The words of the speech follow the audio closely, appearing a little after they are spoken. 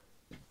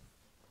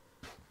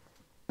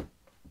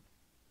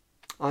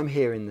I'm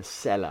here in the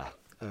cellar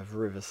of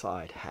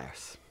Riverside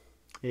House.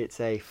 It's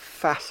a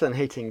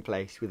fascinating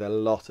place with a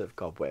lot of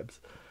cobwebs.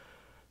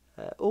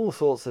 All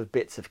sorts of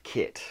bits of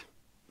kit.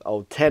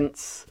 Old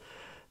tents,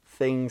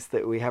 things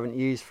that we haven't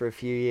used for a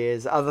few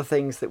years, other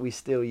things that we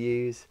still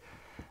use.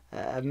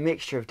 A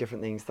mixture of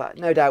different things that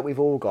no doubt we've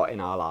all got in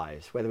our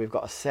lives, whether we've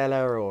got a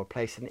cellar or a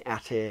place in the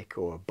attic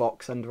or a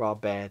box under our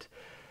bed.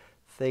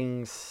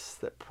 Things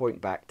that point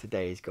back to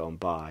days gone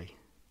by.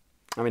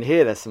 I mean,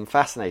 here there's some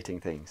fascinating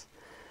things.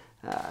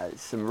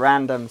 Some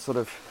random sort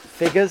of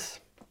figures.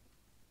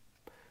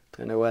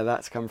 Don't know where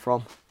that's come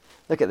from.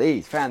 Look at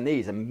these. Found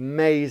these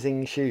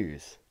amazing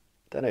shoes.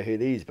 Don't know who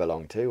these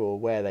belong to or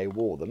where they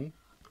wore them.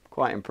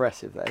 Quite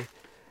impressive though.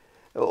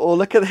 Or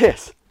look at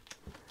this.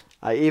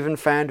 I even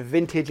found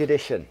vintage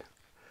edition.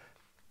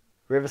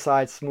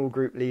 Riverside Small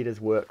Group Leaders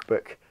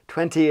Workbook.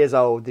 20 years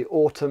old. The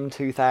Autumn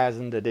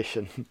 2000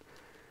 edition.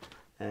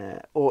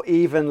 Or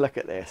even, look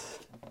at this.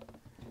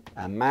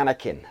 A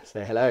mannequin.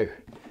 Say hello.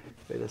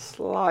 With a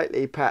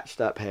slightly patched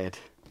up head.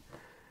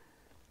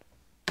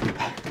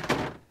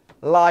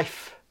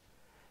 Life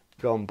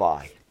gone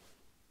by.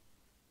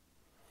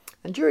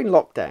 And during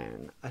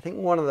lockdown, I think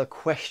one of the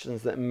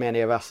questions that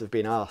many of us have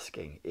been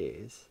asking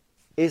is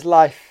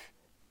life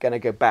going to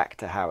go back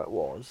to how it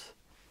was?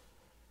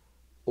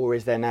 Or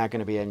is there now going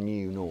to be a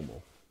new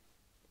normal?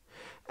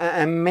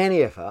 And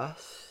many of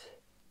us,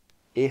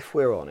 if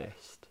we're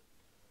honest,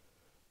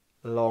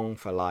 long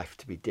for life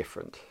to be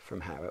different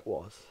from how it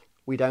was.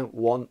 We don't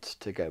want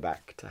to go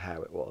back to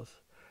how it was.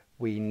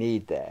 We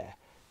need there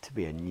to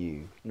be a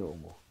new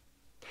normal.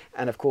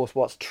 And of course,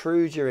 what's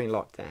true during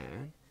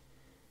lockdown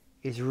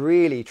is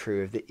really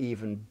true of the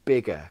even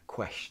bigger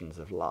questions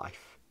of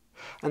life.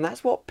 And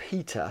that's what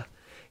Peter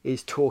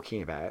is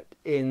talking about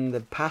in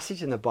the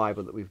passage in the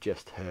Bible that we've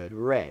just heard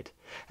read,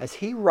 as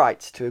he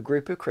writes to a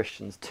group of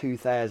Christians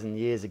 2,000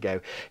 years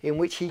ago, in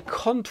which he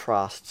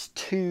contrasts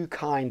two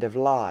kinds of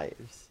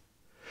lives.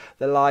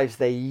 The lives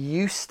they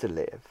used to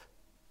live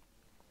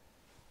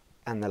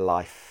and the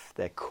life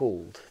they're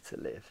called to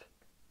live.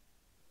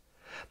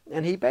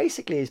 And he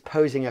basically is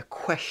posing a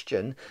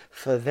question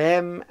for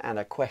them and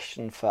a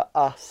question for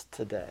us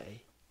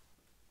today.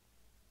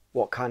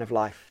 What kind of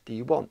life do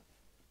you want?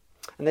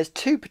 And there's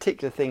two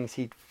particular things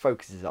he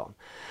focuses on.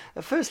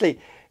 Firstly,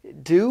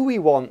 do we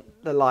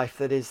want the life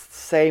that is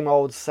same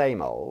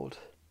old,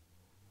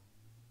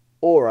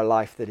 or a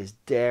life that is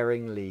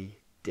daringly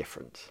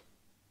different?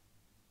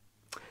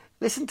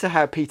 Listen to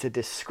how Peter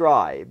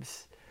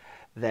describes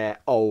their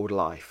old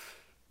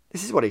life.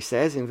 This is what he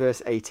says in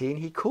verse 18.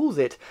 He calls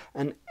it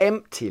an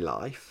empty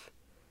life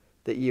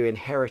that you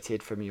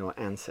inherited from your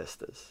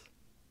ancestors.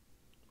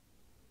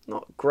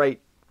 Not great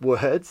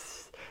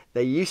words.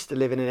 They used to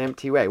live in an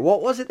empty way.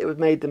 What was it that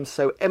made them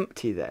so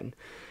empty then?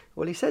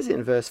 Well, he says it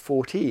in verse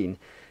 14,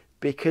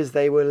 because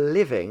they were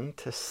living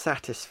to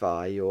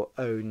satisfy your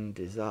own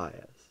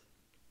desires.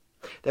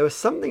 There was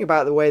something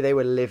about the way they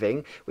were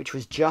living which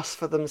was just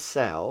for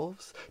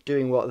themselves,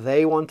 doing what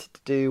they wanted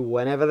to do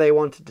whenever they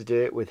wanted to do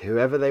it, with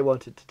whoever they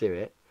wanted to do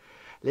it,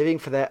 living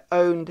for their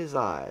own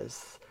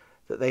desires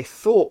that they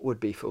thought would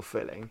be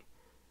fulfilling,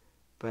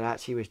 but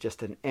actually was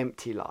just an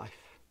empty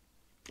life.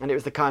 And it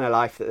was the kind of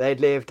life that they'd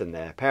lived, and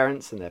their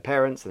parents and their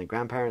parents and their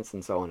grandparents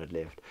and so on had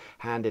lived,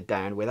 handed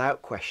down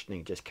without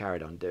questioning, just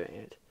carried on doing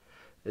it,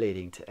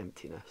 leading to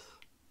emptiness.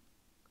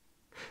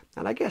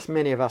 And I guess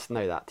many of us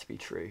know that to be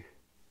true.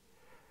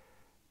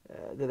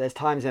 That there's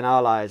times in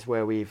our lives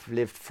where we've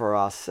lived for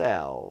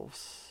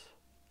ourselves,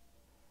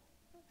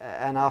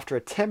 and after a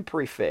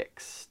temporary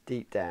fix,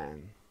 deep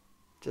down,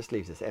 just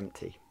leaves us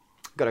empty.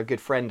 I've got a good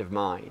friend of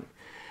mine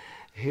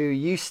who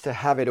used to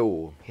have it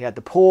all. He had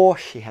the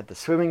Porsche, he had the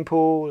swimming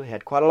pool, he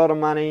had quite a lot of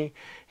money,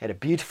 he had a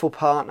beautiful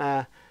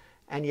partner,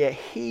 and yet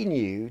he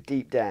knew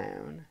deep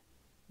down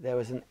there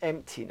was an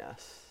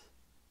emptiness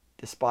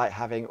despite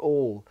having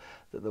all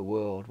that the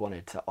world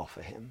wanted to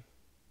offer him.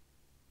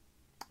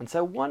 And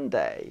so one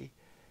day,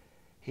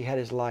 he had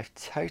his life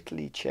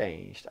totally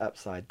changed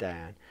upside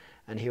down,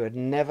 and he would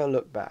never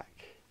look back.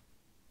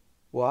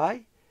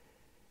 Why?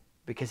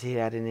 Because he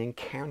had an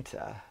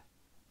encounter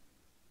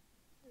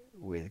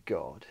with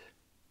God.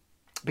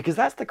 Because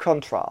that's the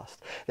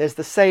contrast. There's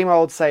the same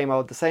old,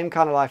 the same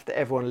kind of life that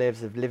everyone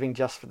lives, of living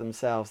just for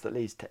themselves, that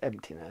leads to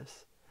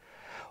emptiness.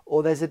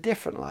 Or there's a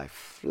different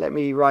life. Let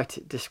me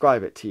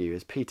describe it to you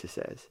as Peter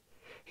says.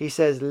 He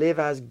says, live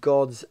as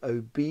God's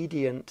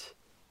obedient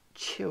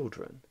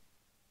children.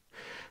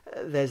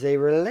 There's a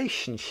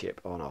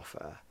relationship on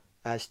offer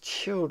as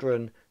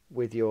children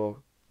with your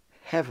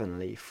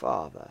heavenly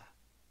Father.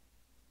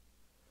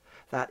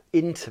 That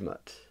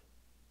intimate,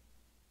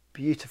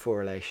 beautiful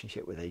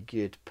relationship with a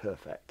good,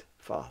 perfect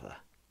Father.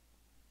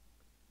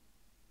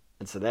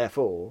 And so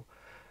therefore,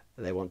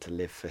 they want to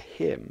live for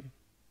him.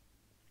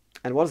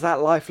 And what does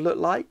that life look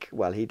like?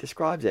 Well, he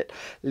describes it.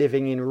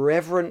 Living in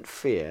reverent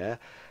fear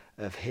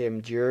of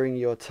him during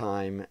your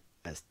time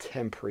as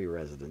temporary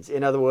residents.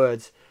 In other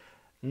words,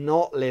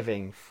 not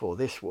living for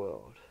this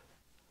world,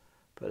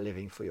 but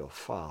living for your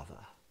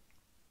Father.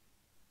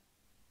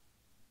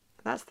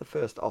 That's the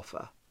first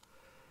offer.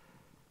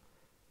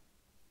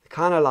 The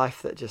kind of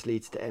life that just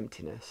leads to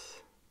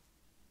emptiness,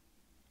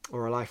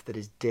 or a life that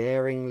is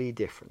daringly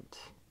different.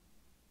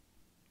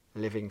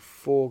 Living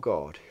for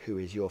God, who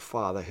is your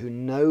Father, who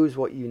knows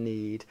what you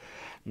need,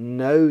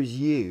 knows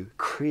you,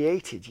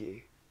 created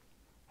you,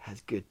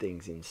 has good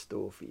things in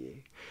store for you.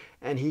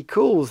 And he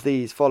calls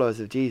these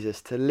followers of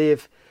Jesus to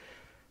live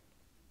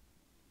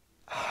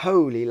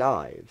holy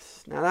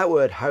lives. Now that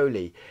word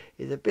holy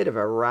is a bit of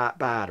a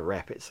bad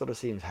rep. It sort of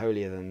seems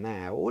holier than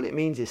thou. All it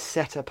means is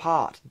set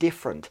apart,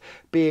 different,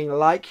 being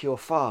like your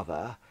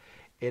Father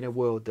in a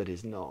world that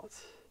is not.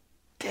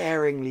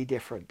 Daringly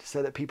different,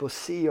 so that people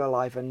see your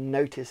life and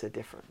notice a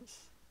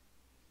difference.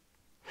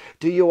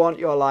 Do you want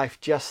your life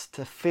just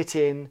to fit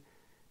in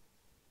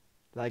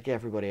like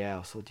everybody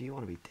else, or do you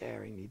want to be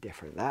daringly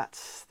different?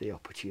 That's the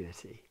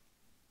opportunity.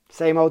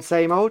 Same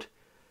old,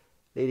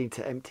 leading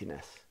to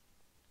emptiness,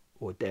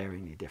 or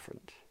daringly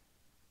different.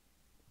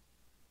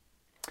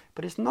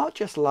 But it's not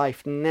just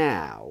life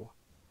now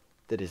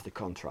that is the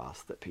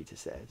contrast that Peter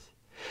says.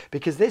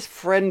 Because this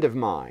friend of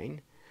mine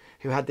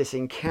who had this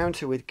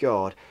encounter with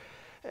God,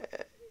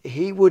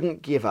 he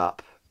wouldn't give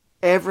up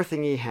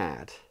everything he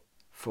had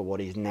for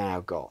what he's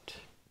now got.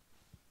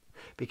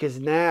 Because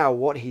now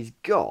what he's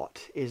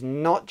got is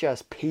not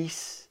just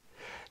peace,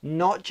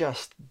 not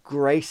just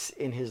grace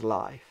in his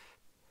life,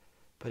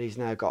 but he's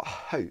now got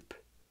hope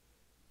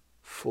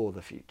for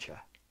the future.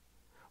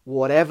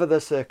 Whatever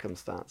the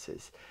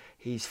circumstances,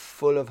 he's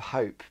full of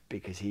hope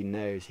because he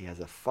knows he has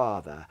a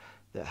Father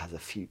that has a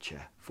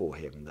future for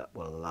him that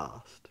will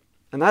last.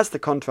 And that's the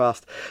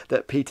contrast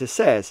that Peter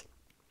says.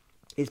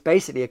 It's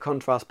basically a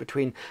contrast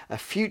between a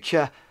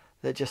future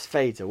that just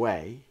fades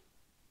away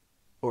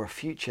or a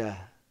future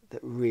that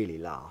really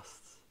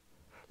lasts.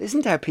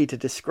 Listen to how Peter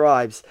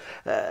describes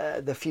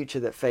the future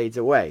that fades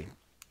away.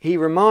 He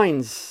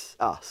reminds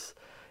us,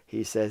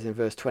 he says in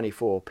verse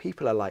 24,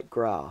 people are like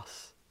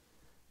grass.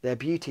 Their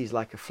beauty is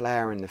like a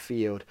flower in the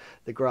field.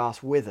 The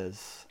grass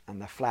withers and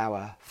the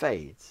flower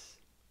fades.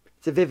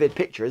 It's a vivid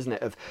picture, isn't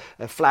it, of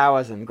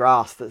flowers and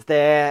grass that's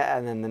there,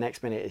 and then the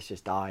next minute it's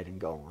just died and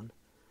gone.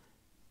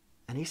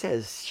 And he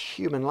says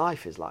human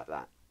life is like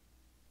that.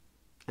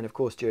 And of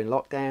course, during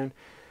lockdown,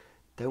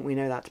 don't we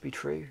know that to be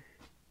true?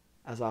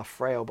 As our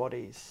frail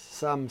bodies,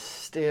 some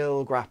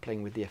still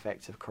grappling with the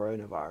effects of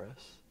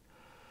coronavirus,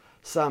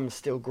 some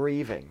still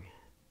grieving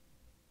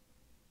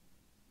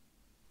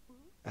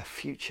a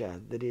future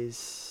that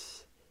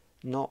is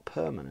not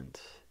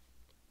permanent.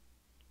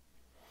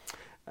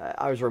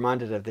 I was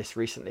reminded of this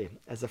recently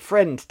as a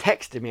friend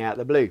texted me out of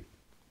the blue.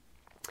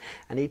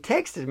 And he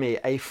texted me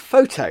a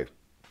photo.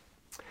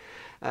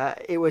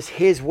 It was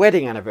his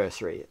wedding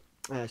anniversary,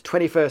 his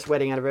 21st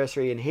wedding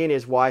anniversary, and he and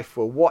his wife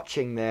were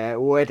watching their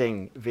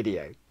wedding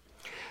video.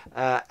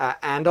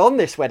 And on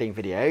this wedding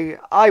video,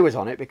 I was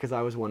on it because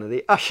I was one of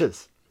the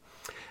ushers.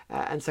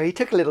 And so he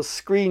took a little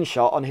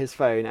screenshot on his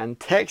phone and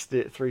texted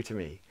it through to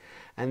me.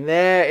 And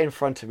there in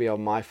front of me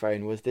on my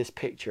phone was this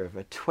picture of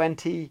a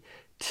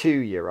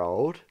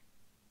 22-year-old,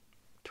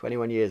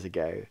 21 years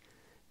ago,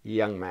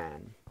 young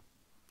man.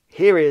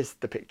 Here is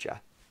the picture.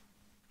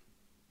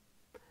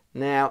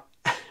 Now,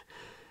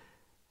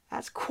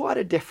 that's quite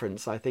a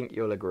difference, I think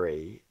you'll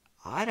agree.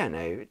 I don't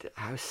know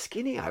how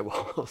skinny I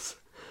was.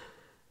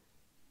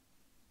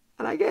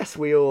 And I guess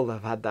we all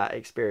have had that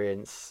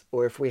experience,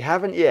 or if we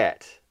haven't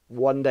yet,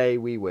 one day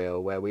we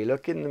will, where we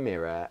look in the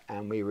mirror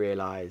and we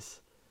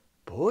realise,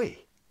 boy,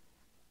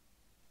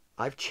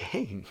 I've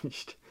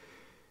changed.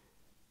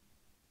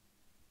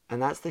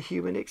 And that's the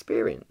human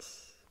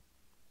experience.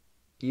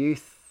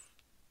 Youth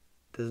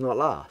does not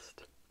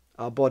last.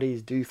 Our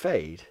bodies do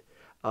fade.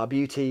 Our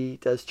beauty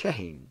does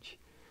change.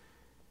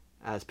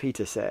 As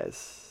Peter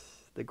says,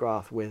 the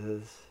grass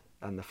withers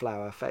and the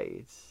flower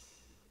fades.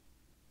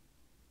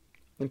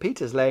 And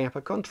Peter's laying up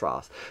a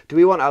contrast. Do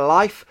we want a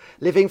life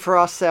living for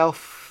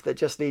ourselves that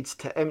just leads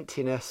to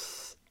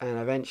emptiness and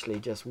eventually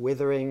just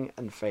withering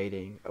and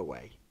fading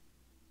away?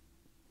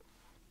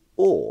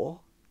 Or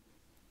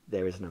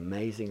there is an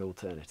amazing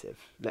alternative.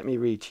 Let me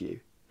read to you.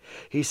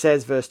 He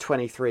says, verse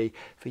 23,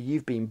 "For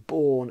you've been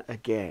born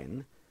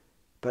again,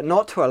 but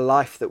not to a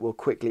life that will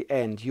quickly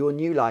end. Your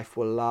new life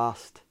will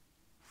last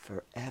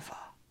forever."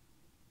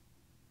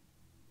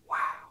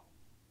 Wow.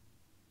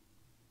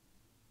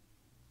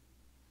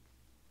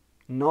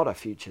 Not a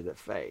future that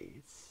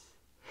fades,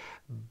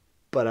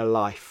 but a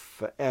life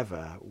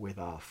forever with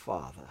our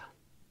Father.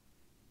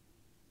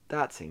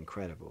 That's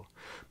incredible.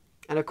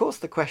 And of course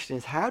the question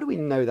is, how do we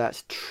know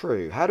that's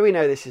true? How do we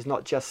know this is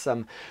not just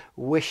some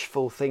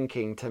wishful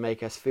thinking to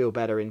make us feel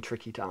better in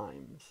tricky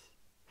times?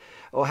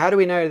 Or how do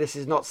we know this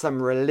is not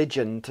some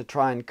religion to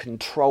try and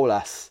control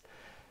us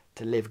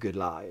to live good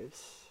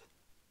lives?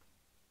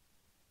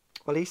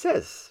 Well, he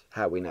says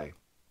how we know.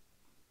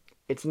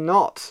 It's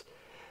not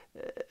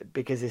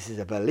because this is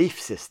a belief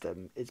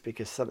system. It's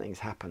because something's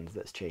happened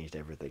that's changed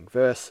everything.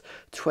 Verse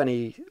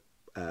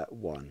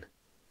 21.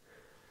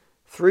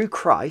 "Through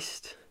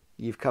Christ,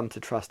 you've come to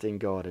trust in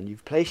God and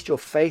you've placed your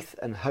faith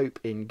and hope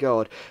in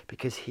God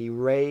because he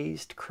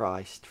raised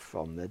Christ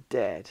from the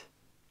dead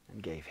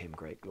and gave him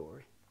great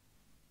glory.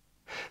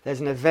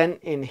 There's an event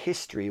in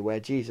history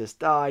where Jesus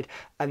died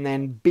and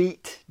then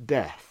beat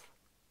death.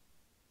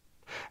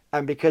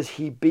 And because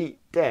he beat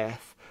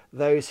death,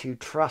 those who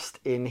trust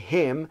in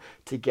him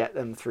to get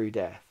them through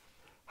death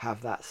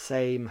have that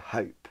same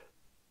hope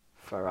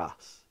for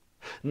us.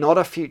 Not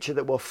a future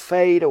that will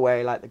fade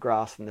away like the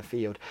grass in the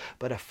field,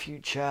 but a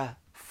future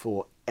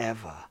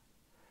forever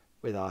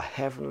with our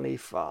Heavenly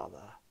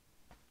Father.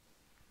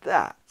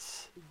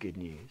 That's good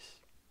news.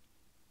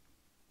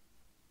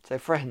 So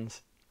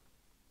friends,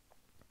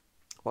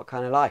 what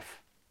kind of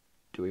life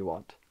do we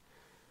want?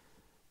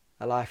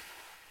 A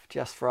life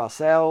just for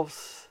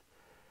ourselves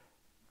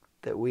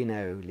that we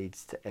know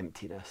leads to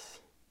emptiness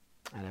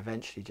and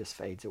eventually just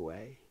fades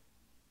away?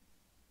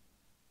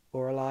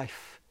 Or a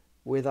life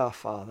with our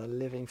Father,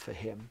 living for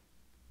him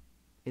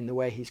in the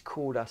way he's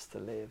called us to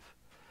live,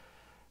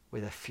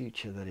 with a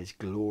future that is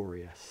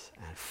glorious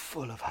and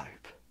full of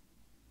hope?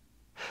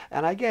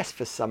 And I guess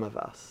for some of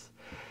us,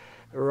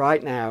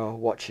 right now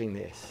watching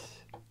this,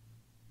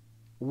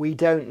 we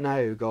don't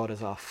know God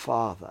as our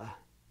Father.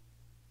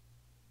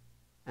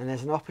 And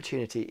there's an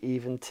opportunity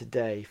even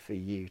today for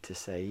you to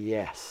say,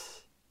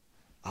 yes,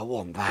 I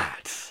want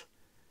that.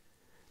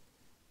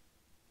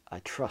 I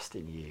trust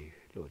in you,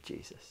 Lord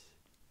Jesus.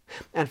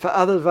 And for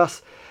others of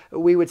us,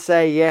 we would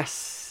say,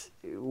 yes,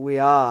 we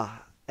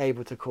are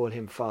able to call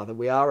him Father.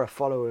 We are a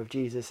follower of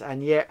Jesus,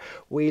 and yet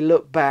we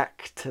look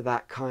back to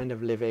that kind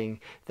of living,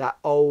 that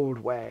old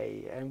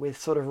way, and with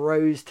sort of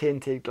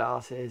rose-tinted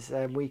glasses,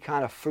 and we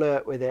kind of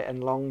flirt with it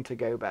and long to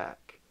go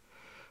back.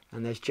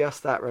 And there's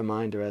just that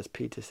reminder, as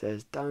Peter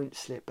says, don't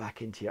slip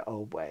back into your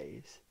old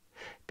ways,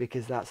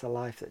 because that's a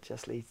life that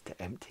just leads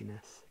to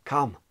emptiness.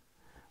 Come,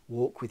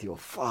 walk with your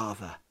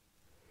Father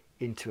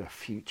into a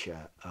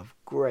future of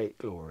great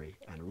glory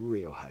and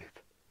real hope.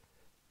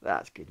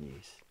 That's good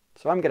news.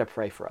 So I'm going to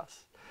pray for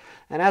us.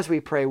 And as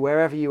we pray,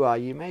 wherever you are,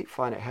 you may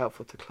find it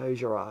helpful to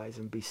close your eyes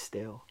and be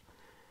still.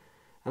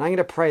 And I'm going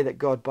to pray that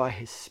God, by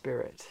his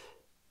Spirit,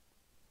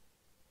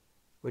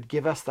 would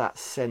give us that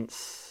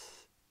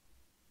sense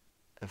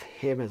of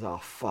him as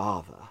our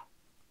Father,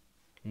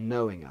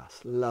 knowing us,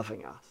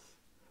 loving us,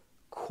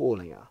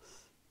 calling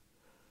us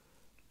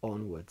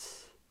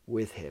onwards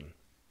with him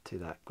to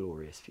that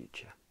glorious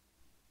future.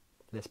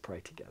 Let's pray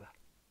together.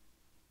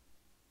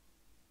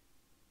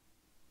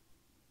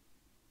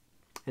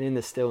 And in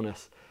the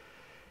stillness,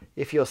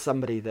 if you're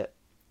somebody that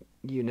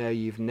you know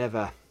you've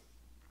never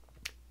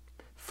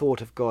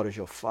thought of God as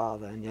your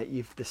Father, and yet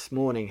you've this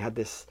morning had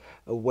this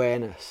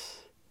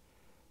awareness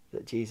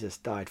that Jesus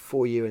died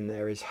for you and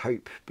there is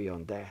hope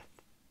beyond death,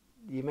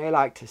 you may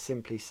like to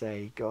simply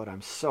say, God,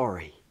 I'm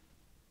sorry.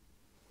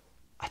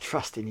 I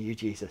trust in you,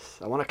 Jesus.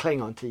 I want to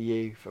cling on to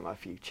you for my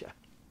future.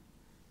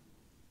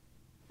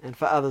 And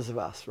for others of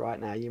us right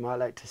now, you might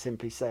like to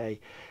simply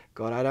say,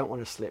 God, I don't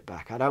want to slip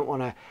back. I don't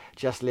want to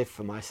just live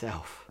for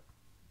myself.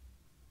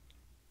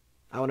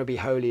 I want to be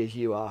holy as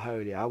you are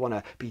holy. I want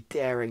to be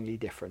daringly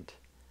different,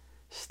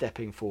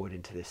 stepping forward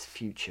into this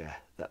future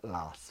that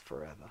lasts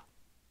forever.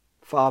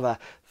 Father,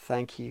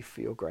 thank you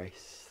for your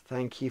grace.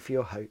 Thank you for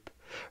your hope.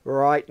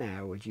 Right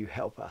now, would you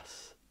help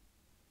us?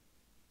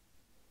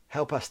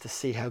 Help us to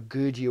see how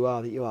good you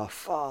are, that you are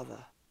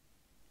Father.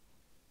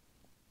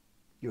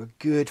 You're a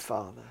good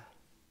Father.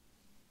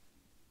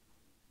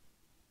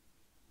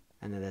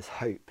 And that there's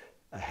hope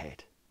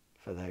ahead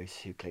for those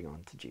who cling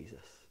on to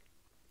Jesus.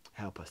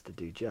 Help us to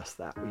do just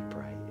that, we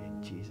pray,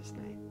 in Jesus'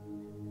 name.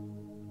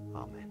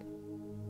 Amen.